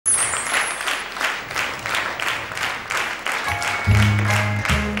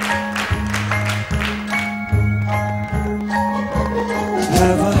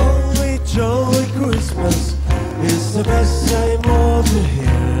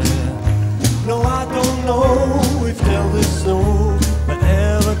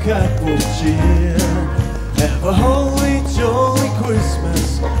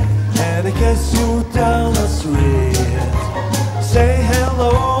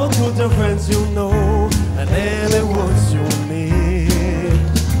friends you know and any words you need.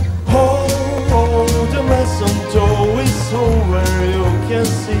 Oh, the mistletoe is over, you can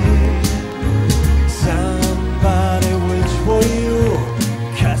see. Somebody waits for you,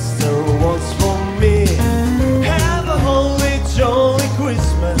 cast their words for me. Have a holy, jolly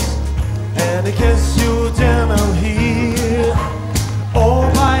Christmas, and I kiss you then I'll hear.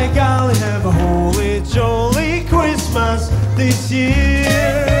 Oh my God, have a holy, jolly Christmas this year.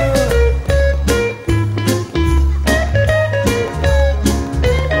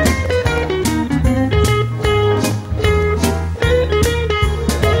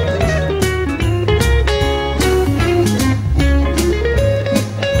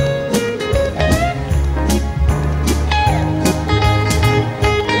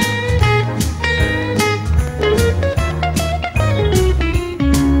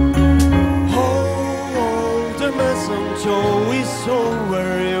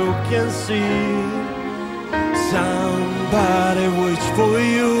 Somebody waits for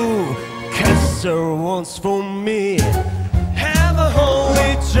you, cast their wants for me. Have a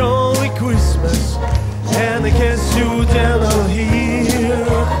holy, jolly Christmas, and I kiss you then I'll hear.